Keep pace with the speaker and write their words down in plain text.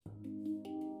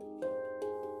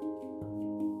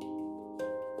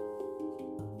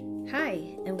Hi,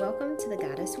 and welcome to the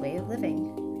Goddess Way of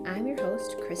Living. I'm your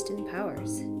host, Kristen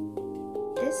Powers.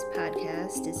 This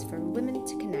podcast is for women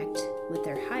to connect with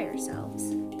their higher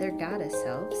selves, their goddess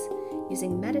selves,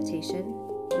 using meditation,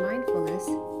 mindfulness,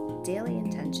 daily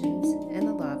intentions, and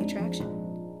the law of attraction.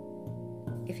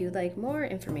 If you'd like more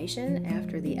information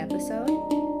after the episode,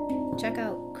 check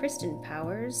out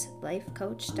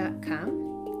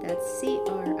KristenPowersLifeCoach.com. That's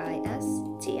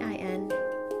Kristin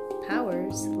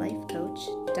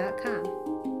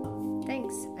PowersLifeCoach.com.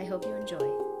 Thanks. I hope you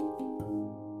enjoy.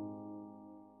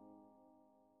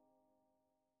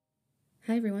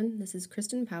 Hi everyone, this is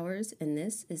Kristen Powers, and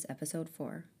this is episode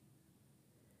 4.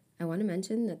 I want to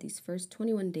mention that these first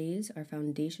 21 days are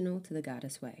foundational to the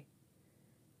Goddess Way.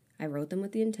 I wrote them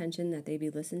with the intention that they be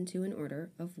listened to in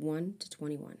order of 1 to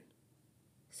 21.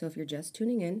 So if you're just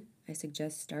tuning in, I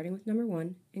suggest starting with number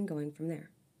 1 and going from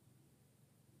there.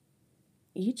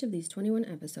 Each of these 21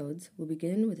 episodes will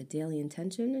begin with a daily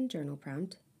intention and journal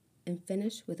prompt and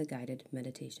finish with a guided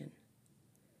meditation.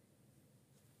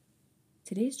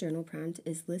 Today's journal prompt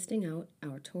is listing out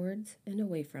our towards and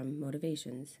away from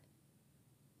motivations.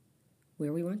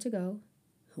 Where we want to go,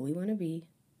 who we want to be,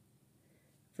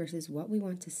 versus what we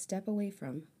want to step away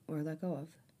from or let go of.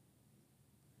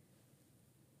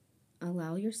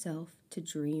 Allow yourself to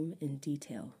dream in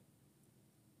detail.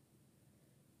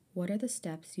 What are the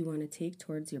steps you want to take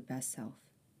towards your best self?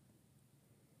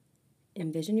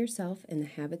 Envision yourself and the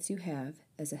habits you have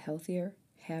as a healthier,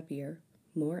 happier,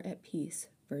 more at peace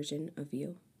version of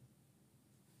you.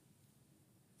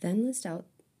 Then list out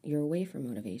your away from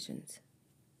motivations.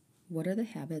 What are the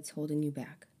habits holding you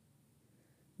back?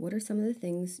 What are some of the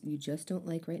things you just don't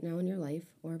like right now in your life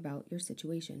or about your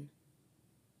situation?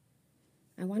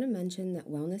 I want to mention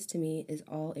that wellness to me is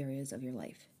all areas of your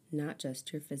life, not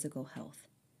just your physical health.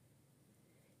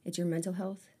 It's your mental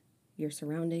health, your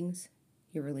surroundings,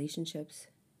 your relationships.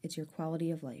 It's your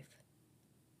quality of life.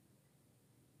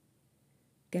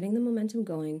 Getting the momentum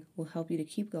going will help you to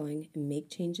keep going and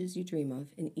make changes you dream of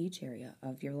in each area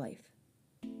of your life.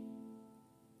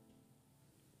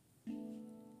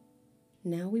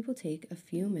 Now we will take a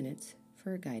few minutes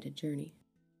for a guided journey.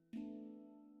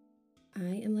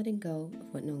 I am letting go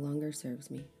of what no longer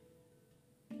serves me.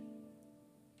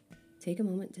 Take a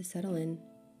moment to settle in,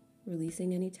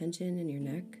 releasing any tension in your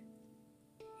neck,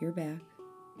 your back,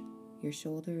 your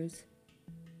shoulders,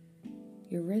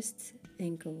 your wrists,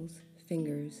 ankles,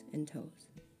 fingers, and toes.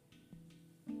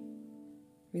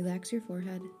 Relax your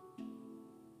forehead,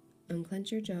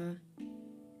 unclench your jaw,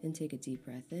 and take a deep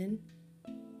breath in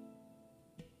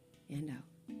and out.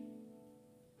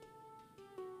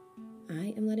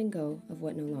 I am letting go of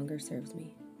what no longer serves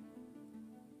me.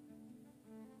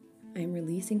 I am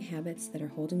releasing habits that are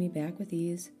holding me back with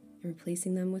ease and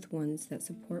replacing them with ones that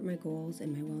support my goals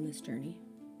and my wellness journey.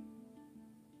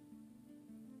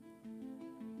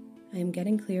 I am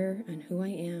getting clear on who I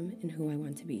am and who I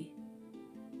want to be.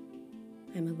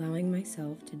 I'm allowing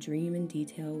myself to dream in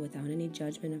detail without any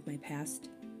judgment of my past,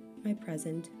 my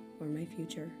present, or my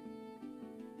future.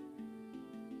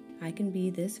 I can be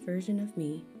this version of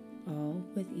me, all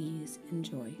with ease and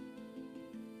joy.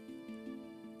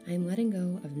 I am letting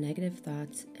go of negative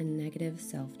thoughts and negative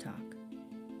self-talk.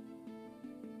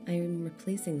 I am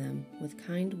replacing them with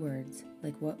kind words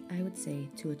like what I would say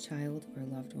to a child or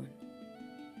loved one.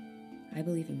 I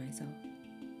believe in myself.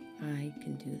 I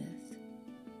can do this.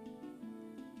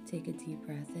 Take a deep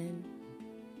breath in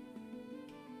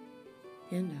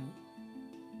and out.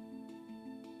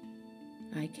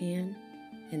 I can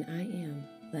and I am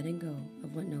letting go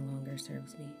of what no longer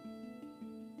serves me.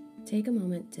 Take a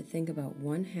moment to think about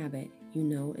one habit you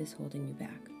know is holding you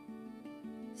back.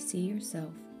 See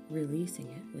yourself releasing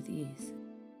it with ease.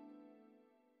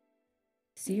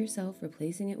 See yourself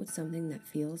replacing it with something that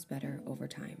feels better over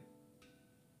time.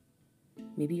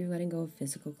 Maybe you're letting go of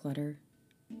physical clutter.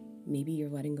 Maybe you're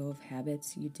letting go of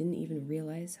habits you didn't even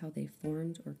realize how they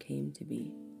formed or came to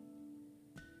be.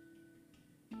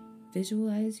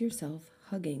 Visualize yourself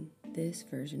hugging this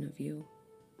version of you,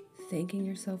 thanking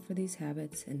yourself for these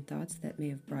habits and thoughts that may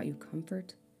have brought you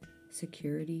comfort,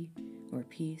 security, or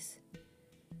peace.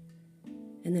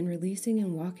 And then releasing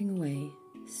and walking away,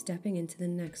 stepping into the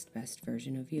next best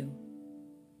version of you.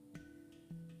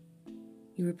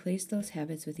 You replace those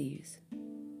habits with ease.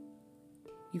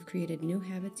 You've created new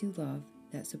habits you love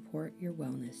that support your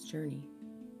wellness journey.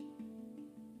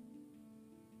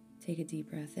 Take a deep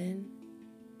breath in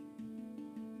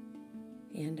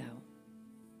and out.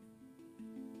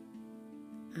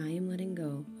 I am letting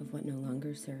go of what no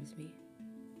longer serves me.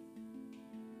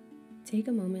 Take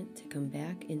a moment to come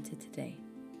back into today.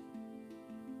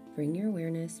 Bring your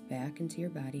awareness back into your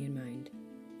body and mind.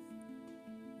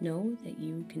 Know that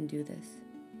you can do this.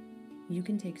 You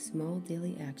can take small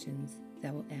daily actions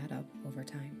that will add up over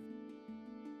time.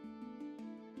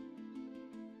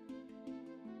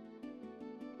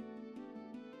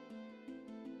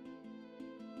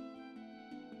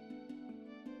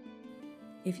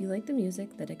 If you like the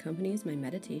music that accompanies my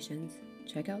meditations,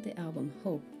 check out the album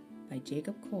Hope by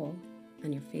Jacob Cole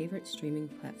on your favorite streaming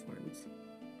platforms.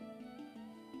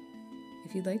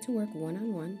 If you'd like to work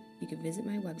one-on-one, you can visit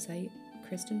my website,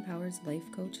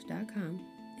 KristenPowersLifeCoach.com,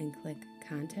 and click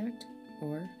Contact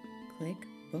or click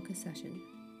Book a Session.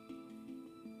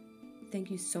 Thank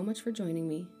you so much for joining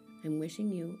me. I'm wishing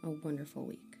you a wonderful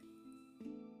week.